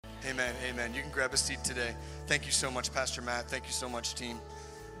Amen, amen. You can grab a seat today. Thank you so much, Pastor Matt. Thank you so much, team.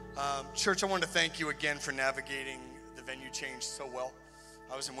 Church, I want to thank you again for navigating the venue change so well.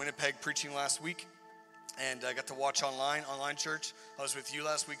 I was in Winnipeg preaching last week, and I got to watch online church. I was with you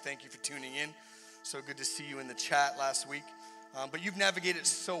last week. Thank you for tuning in. So good to see you in the chat last week. But you've navigated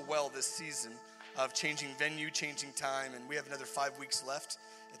so well this season of changing venue, changing time, and we have another 5 weeks left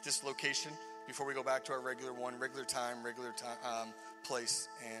at this location before we go back to our regular time, place.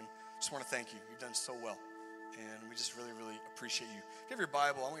 And just want to thank you. You've done so well, and we just really, really appreciate you. If you have your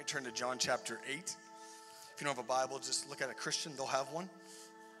Bible, I want you to turn to John chapter 8. If you don't have a Bible, just look at a Christian. They'll have one.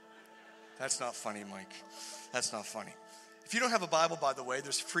 That's not funny, Mike. That's not funny. If you don't have a Bible, by the way,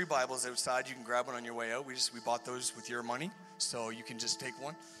 there's free Bibles outside. You can grab one on your way out. We bought those with your money, so you can just take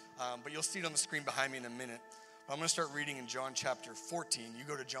one. But you'll see it on the screen behind me in a minute. I'm going to start reading in John chapter 14. You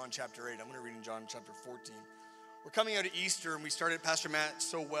go to John chapter 8. I'm going to read in John chapter 14. We're coming out of Easter, and we started, Pastor Matt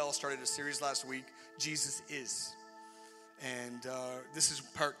so well started a series last week, Jesus Is. And this is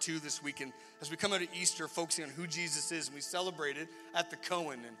part 2 this week. And as we come out of Easter, focusing on who Jesus is, and we celebrated at the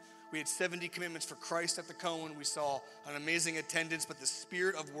Cohen, and we had 70 commitments for Christ at the Cohen. We saw an amazing attendance, but the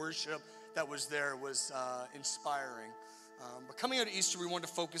spirit of worship that was there was inspiring. But coming out of Easter, we wanted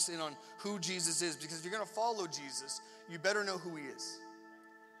to focus in on who Jesus is, because if you're going to follow Jesus, you better know who he is.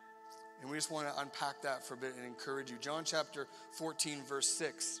 And we just want to unpack that for a bit and encourage you. John chapter 14, verse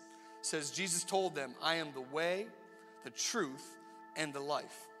 6 says, Jesus told them, I am the way, the truth, and the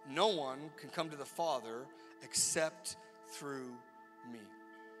life. No one can come to the Father except through me.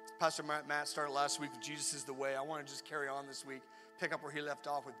 Pastor Matt started last week with Jesus is the way. I want to just carry on this week, pick up where he left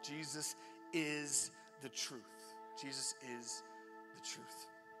off with Jesus is the truth. Jesus is the truth.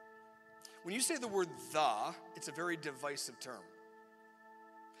 When you say the word the, it's a very divisive term.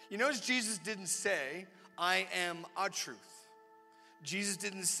 You notice Jesus didn't say, I am a truth. Jesus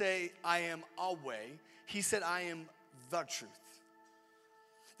didn't say, I am a way. He said, I am the truth.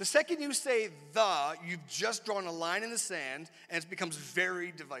 The second you say the, you've just drawn a line in the sand, and it becomes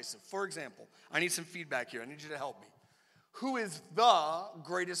very divisive. For example, I need some feedback here. I need you to help me. Who is the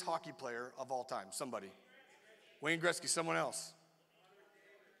greatest hockey player of all time? Somebody. Wayne Gretzky. Someone else.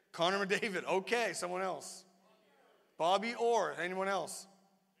 Connor McDavid. Okay, someone else. Bobby Orr. Anyone else?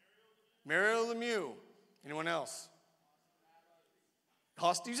 Mario Lemieux. Anyone else?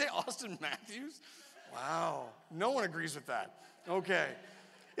 Do you say Austin Matthews? Wow. No one agrees with that. Okay.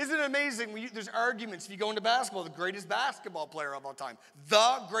 Isn't it amazing? There's arguments. If you go into basketball, the greatest basketball player of all time.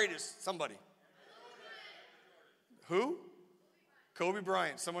 The greatest. Somebody. Who? Kobe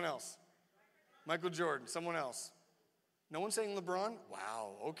Bryant. Someone else. Michael Jordan. Someone else. No one saying LeBron?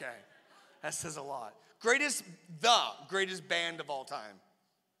 Wow. Okay. That says a lot. The greatest band of all time.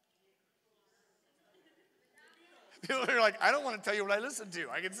 People are like, I don't want to tell you what I listen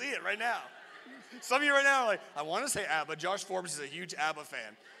to. I can see it right now. Some of you right now are like, I want to say ABBA. Josh Forbes is a huge ABBA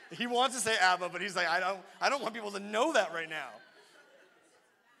fan. He wants to say ABBA, but he's like, I don't want people to know that right now.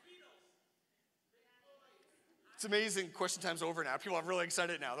 It's amazing. Question time's over now. People are really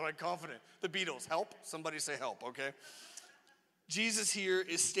excited now. They're like confident. The Beatles. Help? Somebody say help, okay? Jesus here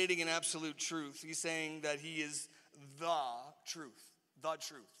is stating an absolute truth. He's saying that he is the truth. The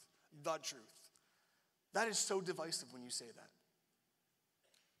truth. The truth. That is so divisive when you say that.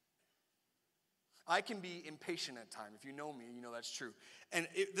 I can be impatient at times. If you know me, you know that's true. And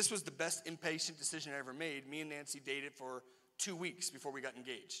this was the best impatient decision I ever made. Me and Nancy dated for 2 weeks before we got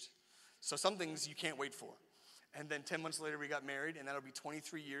engaged. So some things you can't wait for. And then 10 months later, we got married, and that'll be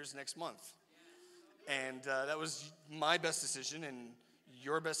 23 years next month. And that was my best decision, and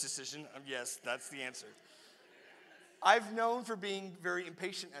your best decision. Yes, that's the answer. I've known for being very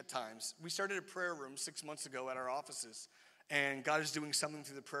impatient at times. We started a prayer room 6 months ago at our offices, and God is doing something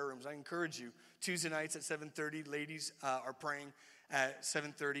through the prayer rooms. I encourage you. Tuesday nights at 7:30, ladies are praying at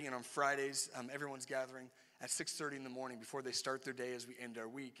 7:30, and on Fridays, everyone's gathering at 6:30 in the morning before they start their day as we end our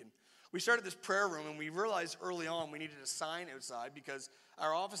week. And we started this prayer room, and we realized early on we needed a sign outside because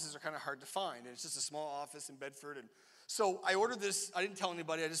our offices are kind of hard to find, and it's just a small office in Bedford. And so I ordered this. I didn't tell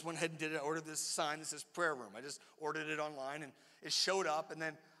anybody. I just went ahead and did it. I ordered this sign that says prayer room. I just ordered it online, and it showed up. And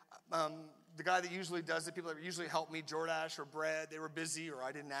then the guy that usually does it, people that usually help me, Jordash or Brad, they were busy, or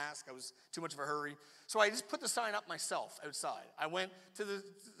I didn't ask. I was too much of a hurry. So I just put the sign up myself outside. I went to the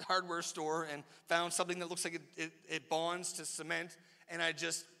hardware store and found something that looks like it bonds to cement, and I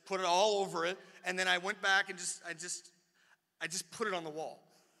just put it all over it. And then I went back and I just put it on the wall.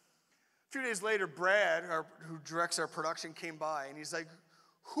 A few days later, Brad, who directs our production, came by, and he's like,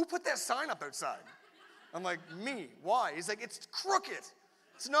 who put that sign up outside? I'm like, me. Why? He's like, it's crooked.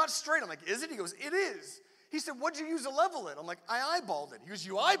 It's not straight. I'm like, is it? He goes, it is. He said, what'd you use to level it? I'm like, I eyeballed it. He goes,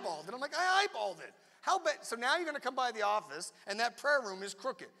 you eyeballed it? I'm like, I eyeballed it. How bad? So now you're going to come by the office, and that prayer room is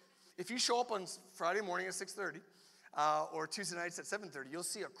crooked. If you show up on Friday morning at 6:30 or Tuesday nights at 7:30, you'll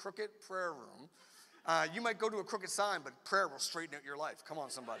see a crooked prayer room. You might go to a crooked sign, but prayer will straighten out your life. Come on,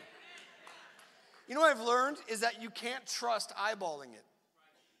 somebody. You know what I've learned is that you can't trust eyeballing it.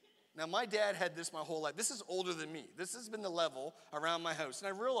 Now, my dad had this my whole life. This is older than me. This has been the level around my house. And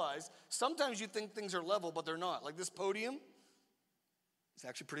I realized sometimes you think things are level, but they're not. Like this podium, it's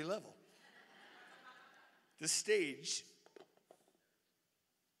actually pretty level. This stage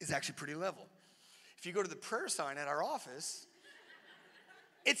is actually pretty level. If you go to the prayer sign at our office,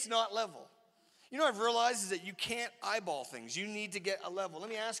 it's not level. You know what I've realized is that you can't eyeball things. You need to get a level. Let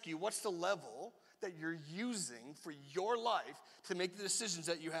me ask you, what's the level that you're using for your life to make the decisions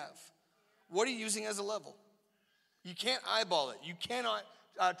that you have? What are you using as a level? You can't eyeball it. You cannot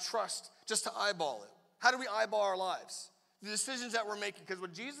trust just to eyeball it. How do we eyeball our lives? The decisions that we're making. Because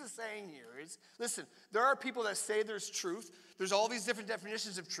what Jesus is saying here is, listen, there are people that say there's truth. There's all these different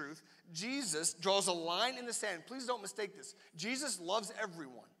definitions of truth. Jesus draws a line in the sand. Please don't mistake this. Jesus loves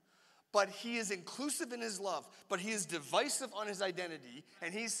everyone. But he is inclusive in his love, but he is divisive on his identity,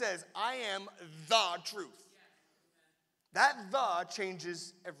 and he says, I am the truth. That the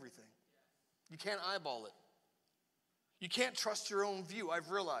changes everything. You can't eyeball it. You can't trust your own view.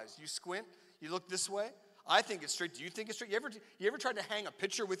 I've realized. You squint, you look this way. I think it's straight. Do you think it's straight? You ever tried to hang a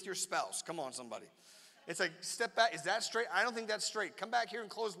picture with your spouse? Come on, somebody. It's like, step back. Is that straight? I don't think that's straight. Come back here and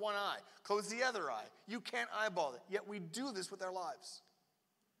close one eye. Close the other eye. You can't eyeball it. Yet we do this with our lives.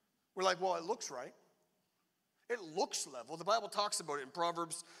 We're like, well, it looks right. It looks level. The Bible talks about it in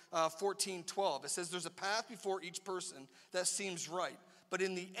Proverbs 14:12. It says there's a path before each person that seems right, but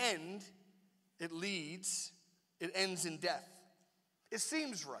in the end, it ends in death. It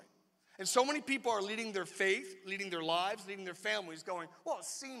seems right. And so many people are leading their faith, leading their lives, leading their families, going, well, it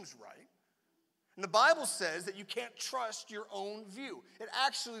seems right. And the Bible says that you can't trust your own view. It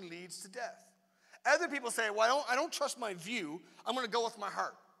actually leads to death. Other people say, well, I don't trust my view. I'm going to go with my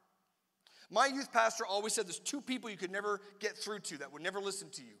heart. My youth pastor always said there's two people you could never get through to that would never listen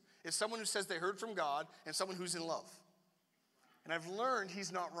to you. It's someone who says they heard from God and someone who's in love. And I've learned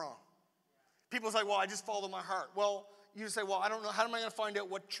he's not wrong. People say, well, I just follow my heart. Well, you say, well, I don't know. How am I going to find out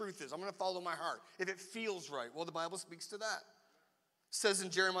what truth is? I'm going to follow my heart. If it feels right. Well, the Bible speaks to that. It says in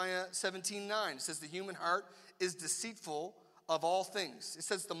Jeremiah 17:9, it says the human heart is deceitful of all things. It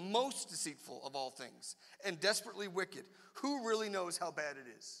says the most deceitful of all things and desperately wicked. Who really knows how bad it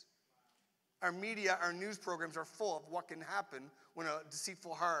is? Our media, our news programs are full of what can happen when a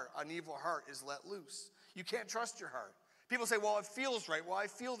deceitful heart, an evil heart is let loose. You can't trust your heart. People say, well, it feels right. Well, I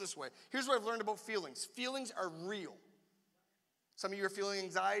feel this way. Here's what I've learned about feelings. Feelings are real. Some of you are feeling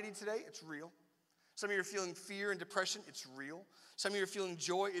anxiety today. It's real. Some of you are feeling fear and depression. It's real. Some of you are feeling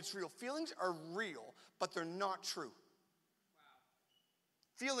joy. It's real. Feelings are real, but they're not true. Wow.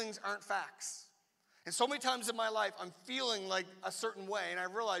 Feelings aren't facts. And so many times in my life, I'm feeling like a certain way, and I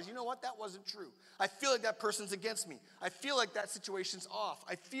realize, you know what, that wasn't true. I feel like that person's against me. I feel like that situation's off.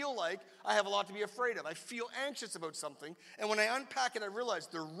 I feel like I have a lot to be afraid of. I feel anxious about something, and when I unpack it, I realize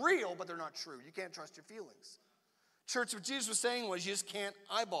they're real, but they're not true. You can't trust your feelings. Church, what Jesus was saying was you just can't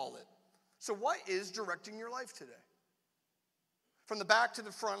eyeball it. So what is directing your life today? From the back to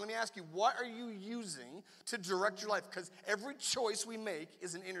the front, let me ask you, what are you using to direct your life? Because every choice we make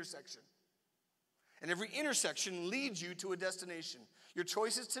is an intersection. And every intersection leads you to a destination. Your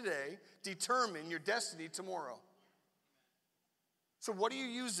choices today determine your destiny tomorrow. So what are you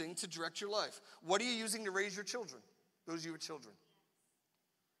using to direct your life? What are you using to raise your children? Those of you with children.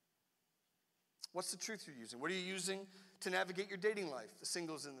 What's the truth you're using? What are you using to navigate your dating life? The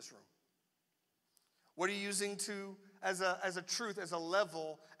singles in this room. What are you using to as a truth, as a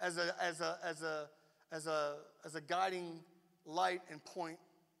level, as a guiding light and point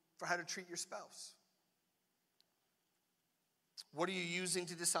for how to treat your spouse? What are you using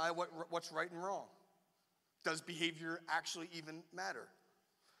to decide what's right and wrong? Does behavior actually even matter?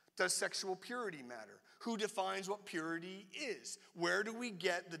 Does sexual purity matter? Who defines what purity is? Where do we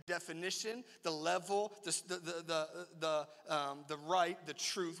get the definition, the level, the right, the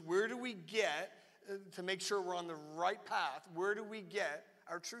truth? Where do we get, to make sure we're on the right path, where do we get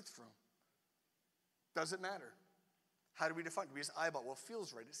our truth from? Does it matter? How do we define it? Do we just eyeball? Well, it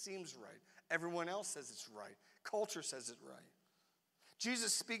feels right. It seems right. Everyone else says it's right. Culture says it right.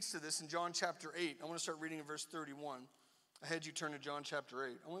 Jesus speaks to this in John chapter 8. I want to start reading in verse 31. I had you turn to John chapter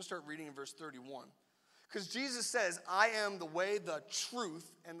 8. I want to start reading in verse 31. Because Jesus says, I am the way, the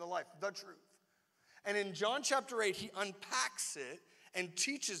truth, and the life. The truth. And in John chapter 8, he unpacks it and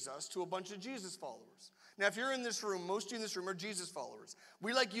teaches us to a bunch of Jesus followers. Now, if you're in this room, most of you in this room are Jesus followers.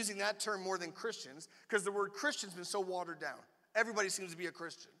 We like using that term more than Christians because the word Christian's been so watered down. Everybody seems to be a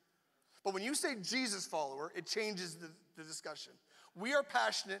Christian. But when you say Jesus follower, it changes the discussion. We are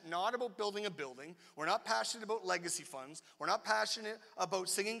passionate not about building a building. We're not passionate about legacy funds. We're not passionate about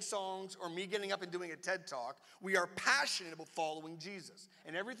singing songs or me getting up and doing a TED Talk. We are passionate about following Jesus.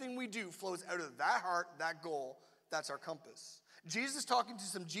 And everything we do flows out of that heart, that goal. That's our compass. Jesus is talking to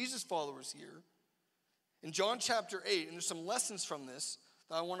some Jesus followers here in John chapter 8, and there's some lessons from this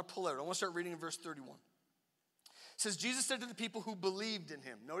that I want to pull out. I want to start reading in verse 31. It says, Jesus said to the people who believed in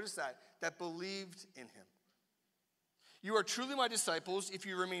him, notice that believed in him, you are truly my disciples if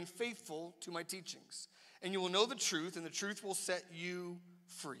you remain faithful to my teachings, and you will know the truth, and the truth will set you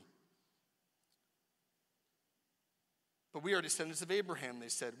free. But we are descendants of Abraham, they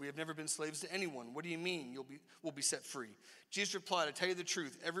said. We have never been slaves to anyone. What do you mean we'll be set free? Jesus replied, I tell you the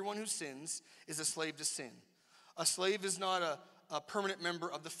truth. Everyone who sins is a slave to sin. A slave is not a permanent member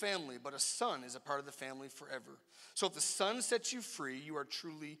of the family, but a son is a part of the family forever. So if the son sets you free, you are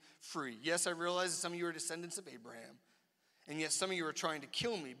truly free. Yes, I realize that some of you are descendants of Abraham, and yet some of you are trying to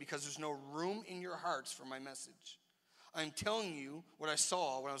kill me because there's no room in your hearts for my message. I'm telling you what I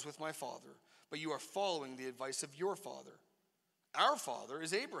saw when I was with my father, but you are following the advice of your father. Our father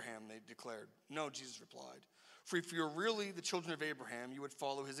is Abraham, they declared. No, Jesus replied. For if you're really the children of Abraham, you would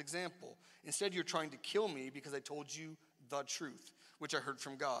follow his example. Instead, you're trying to kill me because I told you the truth, which I heard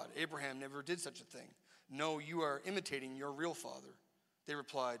from God. Abraham never did such a thing. No, you are imitating your real father. They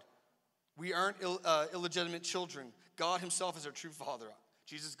replied, we aren't illegitimate children. God himself is our true father.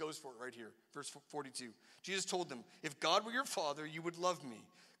 Jesus goes for it right here, verse 42. Jesus told them, if God were your father, you would love me,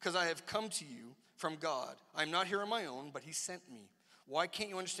 because I have come to you from God. I'm not here on my own, but he sent me. Why can't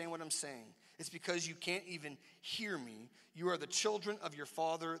you understand what I'm saying? It's because you can't even hear me. You are the children of your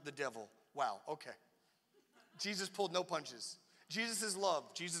father, the devil. Wow, okay. Jesus pulled no punches. Jesus is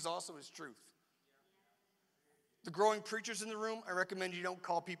love. Jesus also is truth. The growing preachers in the room, I recommend you don't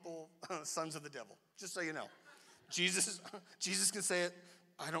call people sons of the devil, just so you know. Jesus can say it.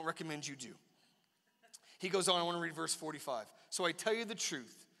 I don't recommend you do. He goes on, I want to read verse 45. So I tell you the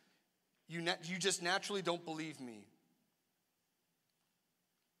truth. You just naturally don't believe me.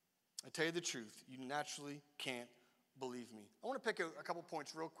 I tell you the truth. You naturally can't believe me. I want to pick a couple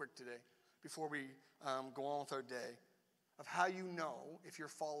points real quick today before we go on with our day of how you know if you're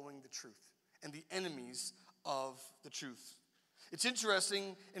following the truth and the enemies of the truth. It's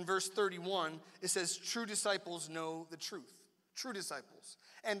interesting, in verse 31, it says, true disciples know the truth. True disciples.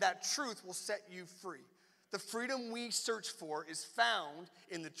 And that truth will set you free. The freedom we search for is found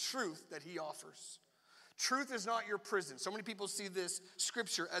in the truth that he offers. Truth is not your prison. So many people see this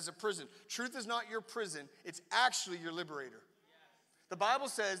scripture as a prison. Truth is not your prison. It's actually your liberator. The Bible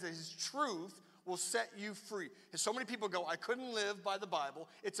says that his truth will set you free. And so many people go, I couldn't live by the Bible.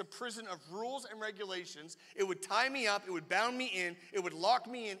 It's a prison of rules and regulations. It would tie me up. It would bound me in. It would lock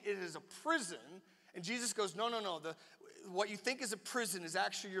me in. It is a prison. And Jesus goes, no. What you think is a prison is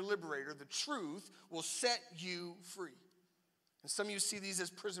actually your liberator. The truth will set you free. And some of you see these as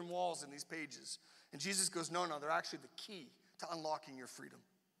prison walls in these pages. And Jesus goes, no, they're actually the key to unlocking your freedom.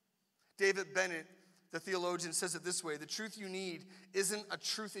 David Bennett, the theologian, says it this way: the truth you need isn't a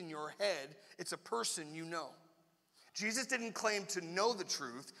truth in your head, it's a person you know. Jesus didn't claim to know the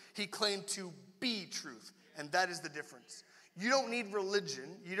truth, he claimed to be truth, and that is the difference. You don't need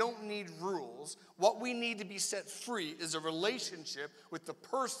religion, you don't need rules. What we need to be set free is a relationship with the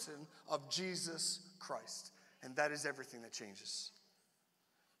person of Jesus Christ, and that is everything that changes.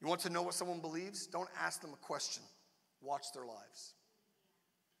 You want to know what someone believes? Don't ask them a question. Watch their lives.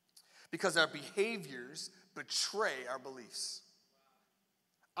 Because our behaviors betray our beliefs.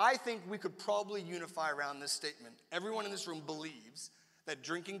 I think we could probably unify around this statement. Everyone in this room believes that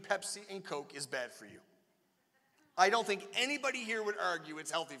drinking Pepsi and Coke is bad for you. I don't think anybody here would argue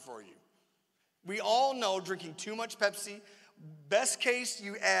it's healthy for you. We all know drinking too much Pepsi, best case,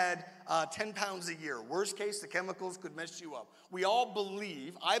 you add 10 pounds a year. Worst case, the chemicals could mess you up. We all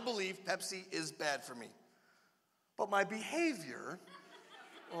believe, I believe Pepsi is bad for me. But my behavior,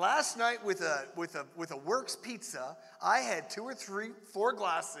 last night with a Works pizza, I had 2 or 3, 4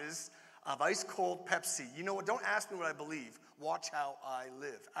 glasses of ice cold Pepsi. You know what? Don't ask me what I believe. Watch how I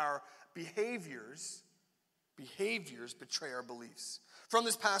live. Our behaviors betray our beliefs. From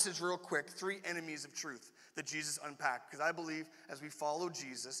this passage, real quick, 3 enemies of truth that Jesus unpacked. Because I believe as we follow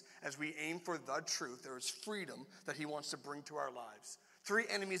Jesus, as we aim for the truth, there is freedom that he wants to bring to our lives. 3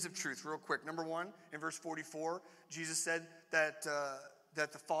 enemies of truth, real quick. Number 1, in verse 44, Jesus said that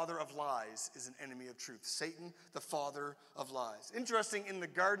that the father of lies is an enemy of truth. Satan, the father of lies. Interesting, in the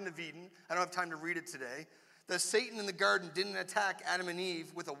Garden of Eden, I don't have time to read it today, that Satan in the garden didn't attack Adam and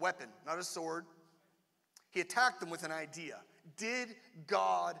Eve with a weapon, not a sword. He attacked them with an idea. Did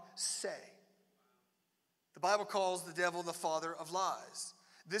God say? The Bible calls the devil the father of lies.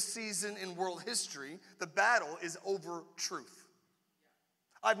 This season in world history, the battle is over truth.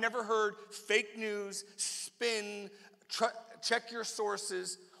 I've never heard fake news, spin, check your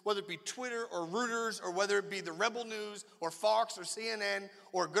sources, whether it be Twitter or Reuters or whether it be the Rebel News or Fox or CNN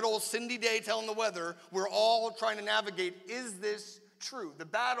or good old Cindy Day telling the weather. We're all trying to navigate, is this true? The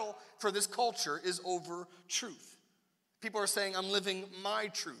battle for this culture is over truth. People are saying, I'm living my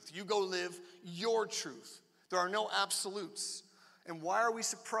truth. You go live your truth. There are no absolutes. And why are we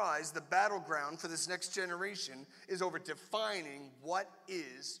surprised the battleground for this next generation is over defining what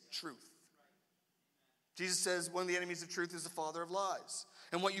is truth? Jesus says one of the enemies of truth is the father of lies.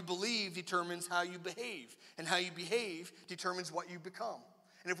 And what you believe determines how you behave. And how you behave determines what you become.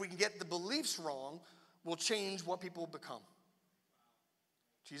 And if we can get the beliefs wrong, we'll change what people become.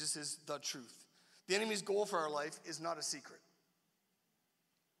 Jesus is the truth. The enemy's goal for our life is not a secret.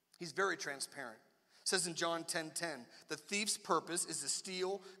 He's very transparent. It says in John 10:10, the thief's purpose is to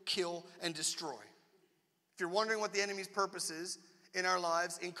steal, kill, and destroy. If you're wondering what the enemy's purpose is in our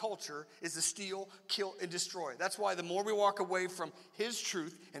lives, in culture, is to steal, kill, and destroy. That's why the more we walk away from his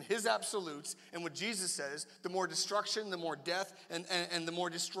truth and his absolutes and what Jesus says, the more destruction, the more death, and the more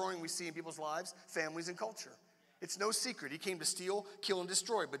destroying we see in people's lives, families, and culture. It's no secret. He came to steal, kill, and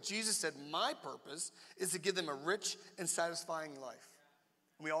destroy. But Jesus said, my purpose is to give them a rich and satisfying life.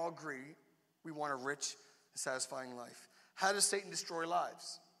 And we all agree we want a rich and satisfying life. How does Satan destroy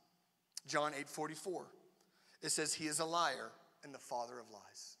lives? John 8:44. It says, he is a liar and the father of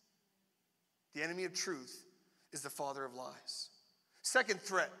lies. The enemy of truth is the father of lies. Second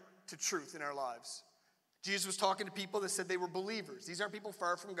threat to truth in our lives. Jesus was talking to people that said they were believers. These aren't people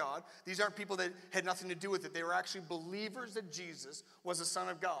far from God. These aren't people that had nothing to do with it. They were actually believers that Jesus was the Son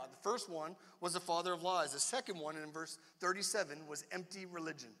of God. The first one was the father of lies. The second one, in verse 37, was empty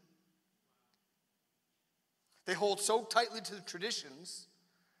religion. They hold so tightly to the traditions,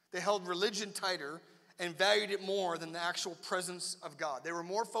 they held religion tighter and valued it more than the actual presence of God. They were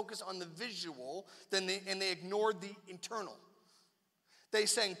more focused on the visual and they ignored the internal. They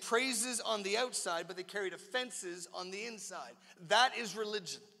sang praises on the outside, but they carried offenses on the inside. That is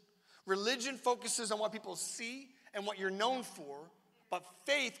religion. Religion focuses on what people see and what you're known for, but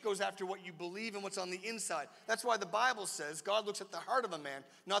faith goes after what you believe and what's on the inside. That's why the Bible says God looks at the heart of a man,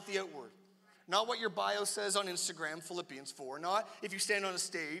 not the outward. Not what your bio says on Instagram, Philippians 4. Not if you stand on a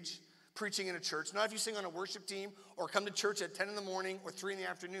stage preaching in a church. Not if you sing on a worship team or come to church at 10 in the morning or 3 in the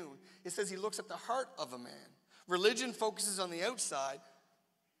afternoon. It says he looks at the heart of a man. Religion focuses on the outside,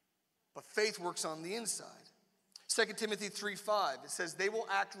 but faith works on the inside. 2 Timothy 3:5, it says they will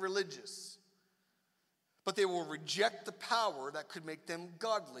act religious, but they will reject the power that could make them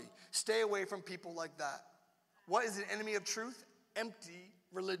godly. Stay away from people like that. What is an enemy of truth? Empty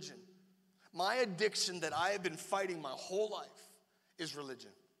religion. My addiction that I have been fighting my whole life is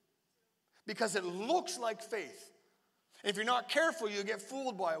religion. Because it looks like faith. And if you're not careful, you'll get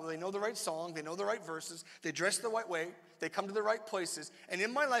fooled by it. Well, they know the right song, they know the right verses, they dress the right way, they come to the right places. And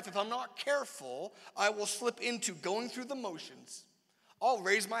in my life, if I'm not careful, I will slip into going through the motions. I'll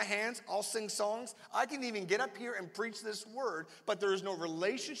raise my hands, I'll sing songs. I can even get up here and preach this word, but there is no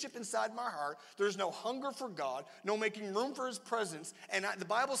relationship inside my heart. There's no hunger for God, no making room for his presence. And the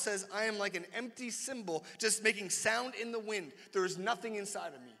Bible says I am like an empty cymbal, just making sound in the wind. There is nothing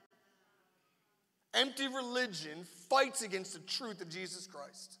inside of me. Empty religion fights against the truth of Jesus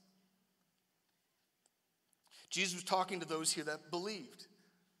Christ. Jesus was talking to those here that believed.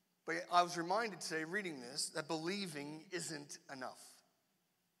 But I was reminded today reading this that believing isn't enough.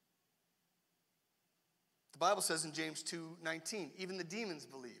 The Bible says in James 2:19, even the demons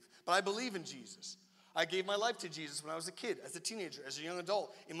believe. But I believe in Jesus. I gave my life to Jesus when I was a kid, as a teenager, as a young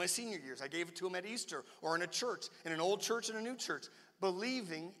adult, in my senior years. I gave it to him at Easter or in a church, in an old church and a new church.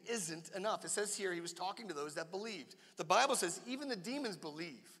 Believing isn't enough. It says here he was talking to those that believed. The Bible says even the demons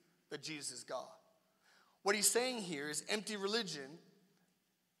believe that Jesus is God. What he's saying here is empty religion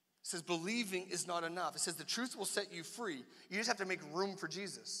says believing is not enough. It says the truth will set you free. You just have to make room for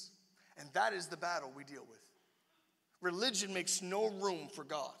Jesus. And that is the battle we deal with. Religion makes no room for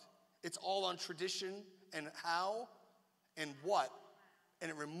God. It's all on tradition and how and what,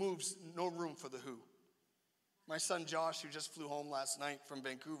 and it removes no room for the who. My son Josh, who just flew home last night from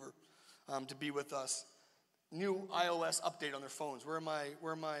Vancouver to be with us, new iOS update on their phones. Where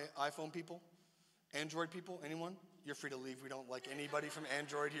are my iPhone people? Android people, anyone? You're free to leave. We don't like anybody from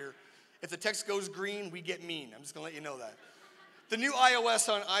Android here. If the text goes green, we get mean. I'm just going to let you know that. The new iOS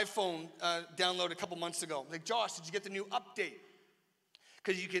on iPhone downloaded a couple months ago. Like, Josh, did you get the new update?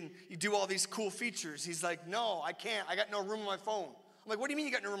 Because you do all these cool features. He's like, no, I can't. I got no room on my phone. I'm like, what do you mean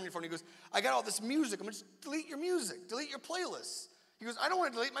you got no room on your phone? He goes, I got all this music. I'm going to just delete your music. Delete your playlist. He goes, I don't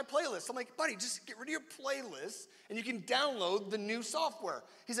want to delete my playlist. I'm like, buddy, just get rid of your playlist and you can download the new software.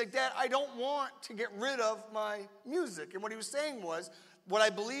 He's like, Dad, I don't want to get rid of my music. And what he was saying was, what I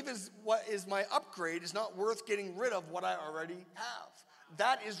believe is what is my upgrade is not worth getting rid of what I already have.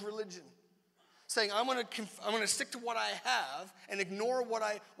 That is religion. Saying, I'm going to stick to what I have and ignore what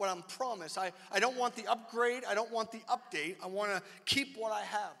I'm promised. I don't want the upgrade. I don't want the update. I want to keep what I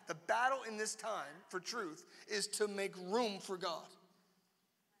have. The battle in this time for truth is to make room for God.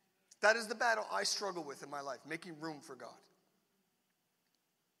 That is the battle I struggle with in my life, making room for God.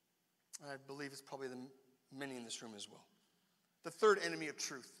 I believe it's probably many in this room as well. The third enemy of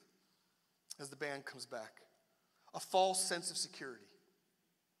truth, as the band comes back, a false sense of security.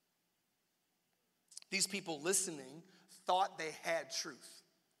 These people listening thought they had truth.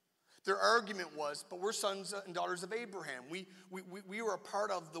 Their argument was, but we're sons and daughters of Abraham. We were a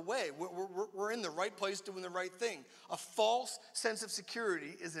part of the way. We're in the right place doing the right thing. A false sense of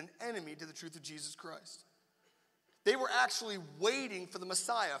security is an enemy to the truth of Jesus Christ. They were actually waiting for the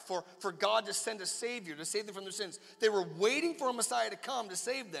Messiah, for God to send a Savior, to save them from their sins. They were waiting for a Messiah to come to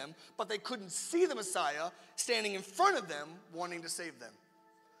save them, but they couldn't see the Messiah standing in front of them wanting to save them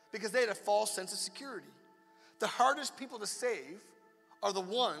because they had a false sense of security. The hardest people to save are the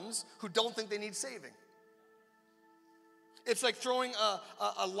ones who don't think they need saving. It's like throwing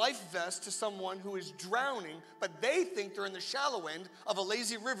a life vest to someone who is drowning, but they think they're in the shallow end of a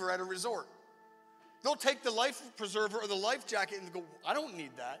lazy river at a resort. They'll take the life preserver or the life jacket and go, I don't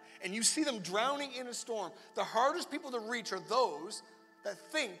need that. And you see them drowning in a storm. The hardest people to reach are those that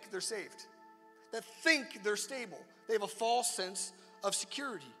think they're saved, that think they're stable. They have a false sense of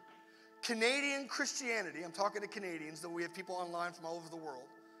security. Canadian Christianity, I'm talking to Canadians, though we have people online from all over the world.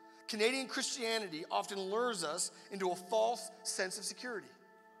 Canadian Christianity often lures us into a false sense of security.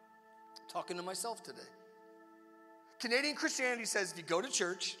 I'm talking to myself today. Canadian Christianity says if you go to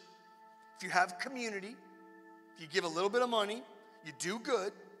church, if you have community, if you give a little bit of money, you do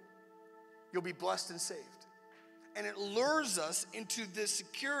good, you'll be blessed and saved. And it lures us into this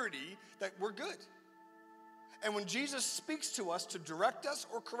security that we're good. And when Jesus speaks to us to direct us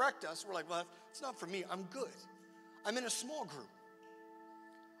or correct us, we're like, well, it's not for me. I'm good. I'm in a small group.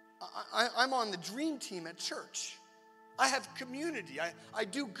 I'm on the dream team at church. I have community. I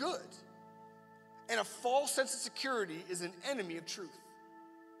do good. And a false sense of security is an enemy of truth.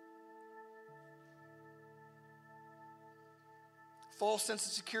 False sense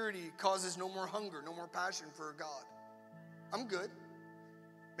of security causes no more hunger, no more passion for God. I'm good.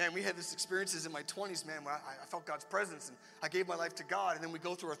 Man, we had these experiences in my 20s, man, where I felt God's presence and I gave my life to God. And then we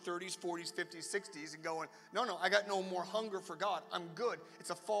go through our 30s, 40s, 50s, 60s and going, no, I got no more hunger for God. I'm good.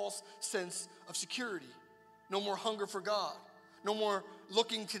 It's a false sense of security. No more hunger for God. No more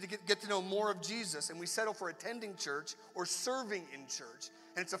looking to get to know more of Jesus. And we settle for attending church or serving in church.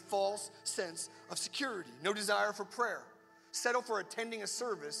 And it's a false sense of security. No desire for prayer. Settle for attending a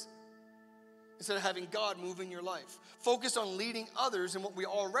service instead of having God move in your life. Focus on leading others in what we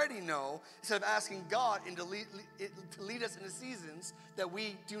already know instead of asking God to lead us into seasons that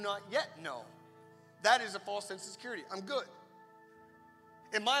we do not yet know. That is a false sense of security. I'm good.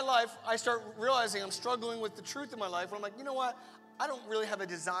 In my life, I start realizing I'm struggling with the truth in my life where I'm like, you know what? I don't really have a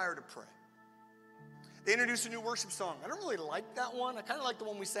desire to pray. They introduced a new worship song. I don't really like that one. I kind of like the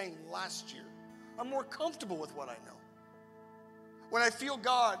one we sang last year. I'm more comfortable with what I know. When I feel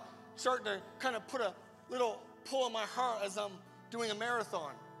God starting to kind of put a little pull on my heart as I'm doing a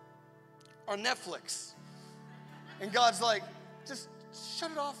marathon on Netflix. And God's like, just shut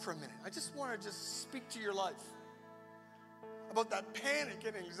it off for a minute. I just want to just speak to your life about that panic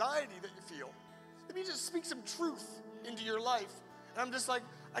and anxiety that you feel. Let me just speak some truth into your life. And I'm just like,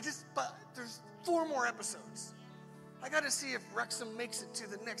 but there's 4 more episodes. I got to see if Wrexham makes it to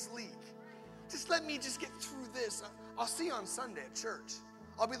the next league. Just let me just get through this. I'll see you on Sunday at church.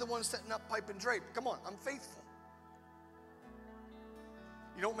 I'll be the one setting up pipe and drape. Come on, I'm faithful.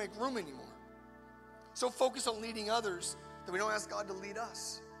 You don't make room anymore. So focus on leading others that we don't ask God to lead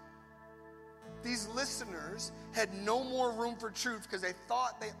us. These listeners had no more room for truth because they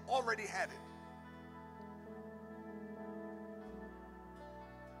thought they already had it.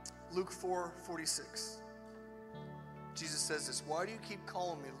 Luke 4:46. Jesus says this, why do you keep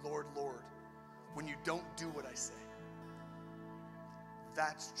calling me Lord, Lord, when you don't do what I say?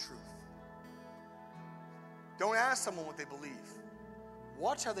 That's truth. Don't ask someone what they believe.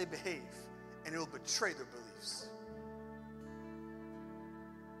 Watch how they behave, and it'll betray their beliefs.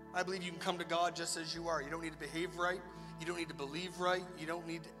 I believe you can come to God just as you are. You don't need to behave right. You don't need to believe right. You don't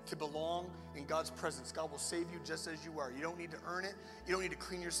need to belong in God's presence. God will save you just as you are. You don't need to earn it. You don't need to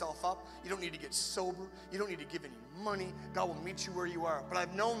clean yourself up. You don't need to get sober. You don't need to give any money. God will meet you where you are. But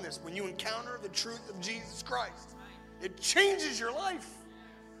I've known this. When you encounter the truth of Jesus Christ, it changes your life.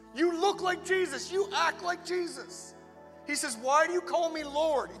 You look like Jesus. You act like Jesus. He says, why do you call me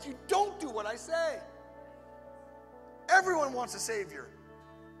Lord if you don't do what I say? Everyone wants a Savior,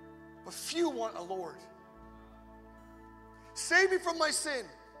 but few want a Lord. Save me from my sin,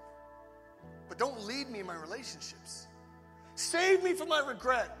 but don't lead me in my relationships. Save me from my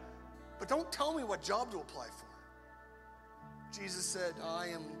regret, but don't tell me what job to apply for. Jesus said, I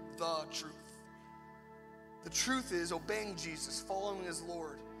am the truth. The truth is obeying Jesus, following his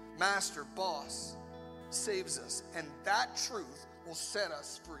Lord, master, boss, saves us, and that truth will set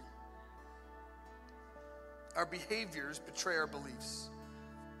us free. Our behaviors betray our beliefs.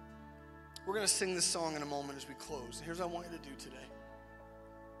 We're going to sing this song in a moment as we close. Here's what I want you to do today.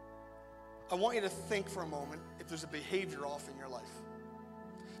 I want you to think for a moment if there's a behavior off in your life,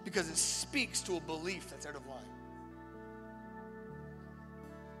 because it speaks to a belief that's out of line.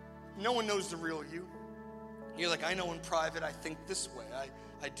 No one knows the real you. You're like, I know in private I think this way.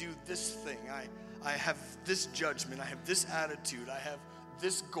 I do this thing. I have this judgment. I have this attitude. I have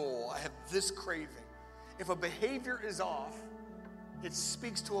this goal. I have this craving. If a behavior is off, it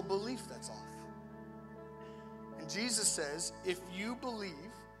speaks to a belief that's off. And Jesus says, if you believe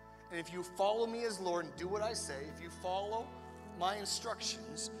and if you follow me as Lord and do what I say, if you follow my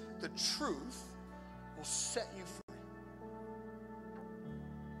instructions, the truth will set you free.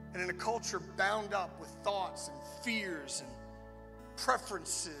 And in a culture bound up with thoughts and fears and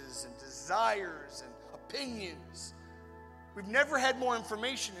preferences and desires and opinions, we've never had more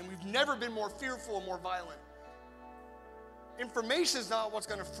information, and we've never been more fearful and more violent. Information is not what's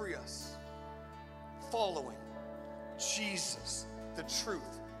going to free us. Following Jesus, the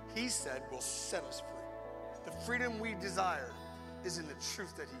truth, he said, will set us free. The freedom we desire is in the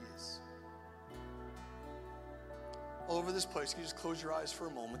truth that he is. All over this place, can you just close your eyes for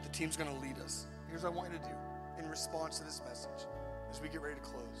a moment? The team's going to lead us. Here's what I want you to do in response to this message as we get ready to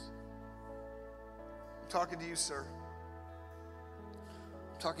close. I'm talking to you, sir.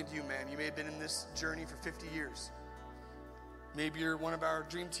 I'm talking to you, man. You may have been in this journey for 50 years. Maybe you're one of our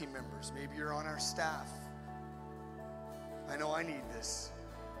dream team members. Maybe you're on our staff. I know I need this.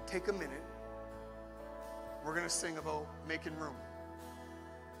 Take a minute. We're going to sing about making room.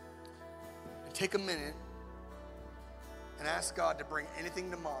 And take a minute and ask God to bring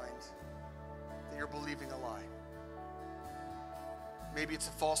anything to mind that you're believing a lie. Maybe it's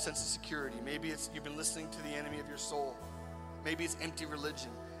a false sense of security. Maybe it's you've been listening to the enemy of your soul. Maybe it's empty religion.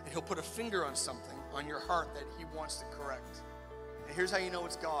 And he'll put a finger on something on your heart that he wants to correct. And here's how you know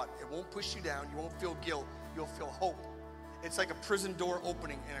it's God. It won't push you down. You won't feel guilt. You'll feel hope. It's like a prison door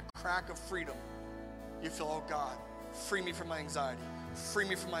opening and a crack of freedom. You feel, oh God, free me from my anxiety. Free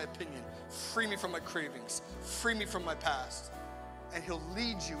me from my opinion. Free me from my cravings. Free me from my past. And he'll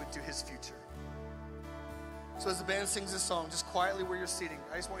lead you into his future. So as the band sings this song, just quietly where you're sitting,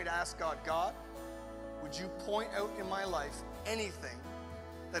 I just want you to ask God, God, would you point out in my life anything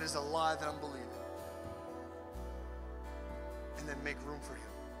that is a lie that I'm believing? And then make room for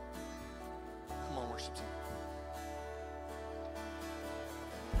him. Come on, worship team.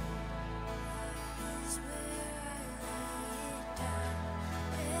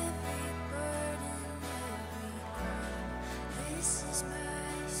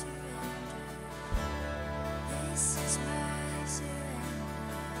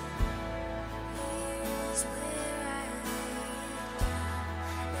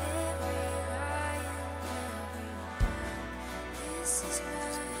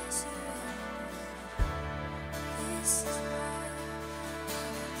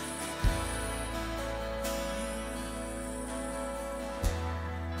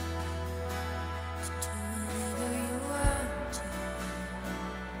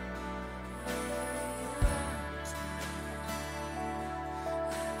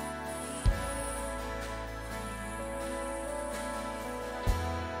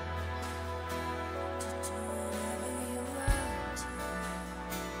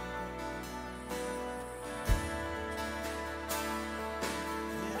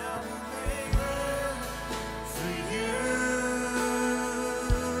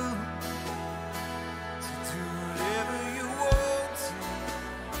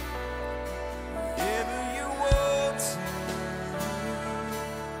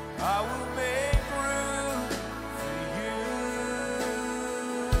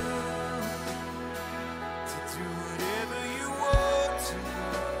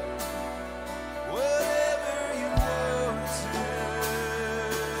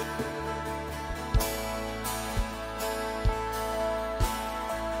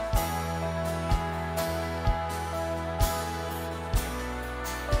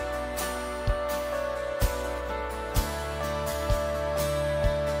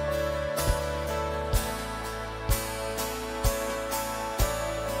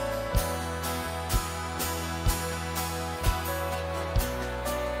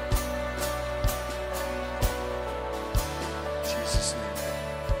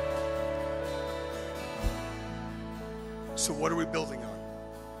 So what are we building on?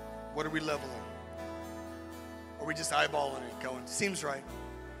 What are we leveling? Are we just eyeballing it, going, seems right?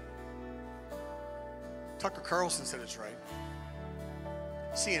 Tucker Carlson said it's right.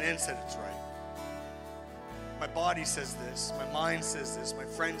 CNN said it's right. My body says this. My mind says this. My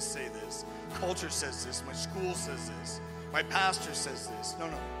friends say this. Culture says this. My school says this. My pastor says this. No.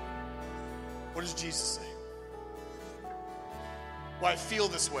 What does Jesus say? Well, I feel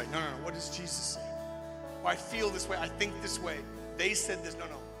this way. No. What does Jesus say? Well, I feel this way. I think this way. They said this. No.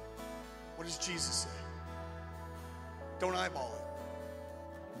 What does Jesus say? Don't eyeball it.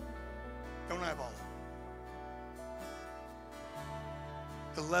 Don't eyeball it.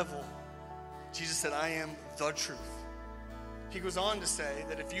 The level, Jesus said, I am the truth. He goes on to say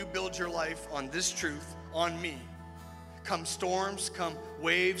that if you build your life on this truth, on me, come storms, come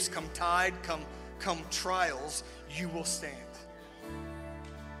waves, come tide, come trials, you will stand.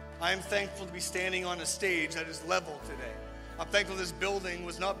 I am thankful to be standing on a stage that is level today. I'm thankful this building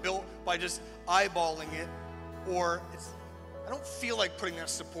was not built by just eyeballing it, or I don't feel like putting that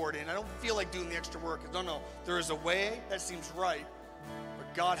support in. I don't feel like doing the extra work. No. There is a way that seems right,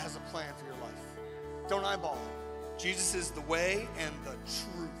 but God has a plan for your life. Don't eyeball it. Jesus is the way and the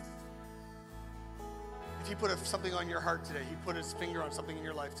truth. If he put something on your heart today, he put his finger on something in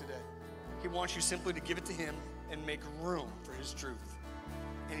your life today, he wants you simply to give it to him and make room for his truth.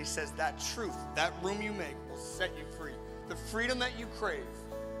 And he says that truth, that room you make, will set you free. The freedom that you crave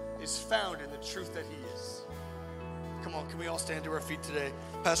is found in the truth that he is. Come on, can we all stand to our feet today?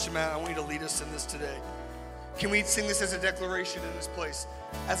 Pastor Matt, I want you to lead us in this today. Can we sing this as a declaration in this place,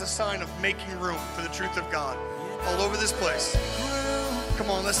 as a sign of making room for the truth of God all over this place? Come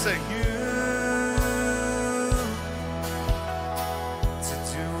on, let's sing.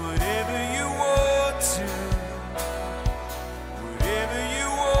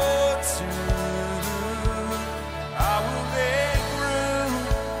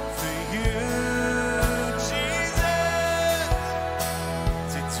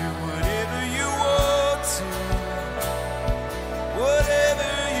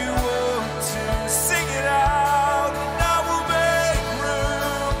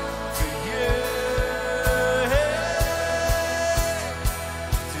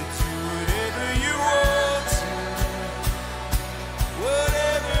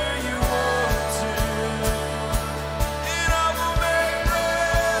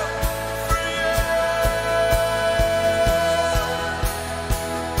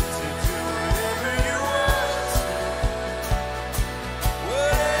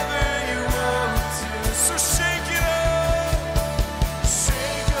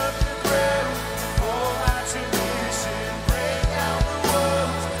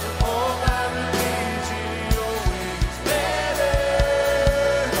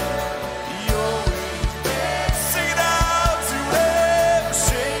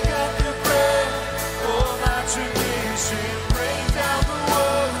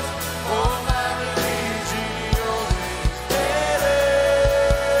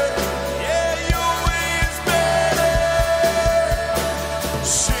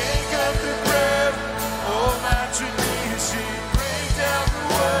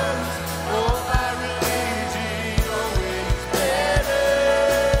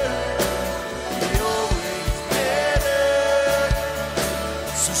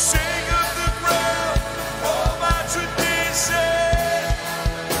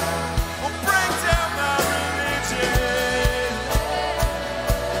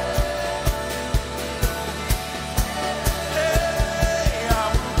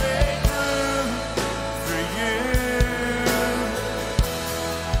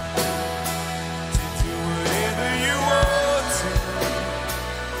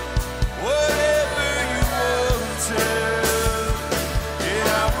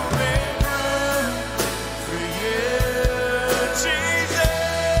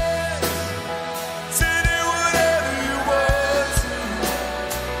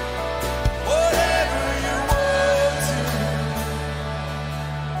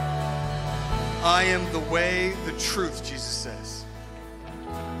 I am the way, the truth, Jesus says.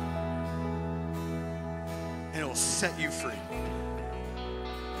 And it will set you free.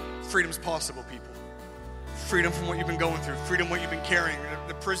 Freedom's possible, people. Freedom from what you've been going through. Freedom what you've been carrying.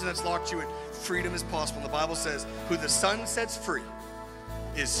 The prison that's locked you in. Freedom is possible. And the Bible says, who the Son sets free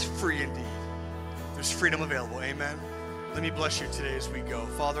is free indeed. There's freedom available. Amen. Let me bless you today as we go.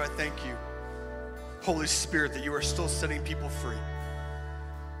 Father, I thank you, Holy Spirit, that you are still setting people free.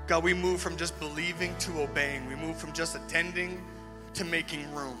 God, we move from just believing to obeying. We move from just attending to making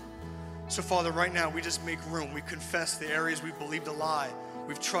room. So, Father, right now, we just make room. We confess the areas we've believed a lie.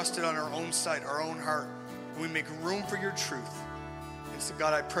 We've trusted on our own sight, our own heart. and we make room for your truth. And so,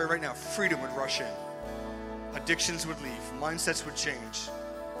 God, I pray right now, freedom would rush in. Addictions would leave. Mindsets would change.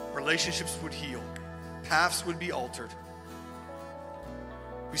 Relationships would heal. Paths would be altered.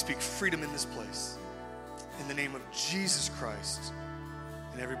 We speak freedom in this place. In the name of Jesus Christ.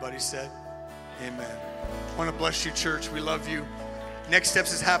 And everybody said, amen. I want to bless you, church. We love you. Next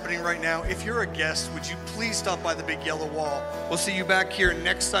Steps is happening right now. If you're a guest, would you please stop by the big yellow wall? We'll see you back here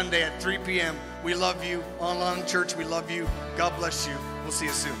next Sunday at 3 p.m. We love you. Online church, we love you. God bless you. We'll see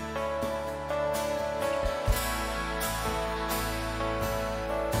you soon.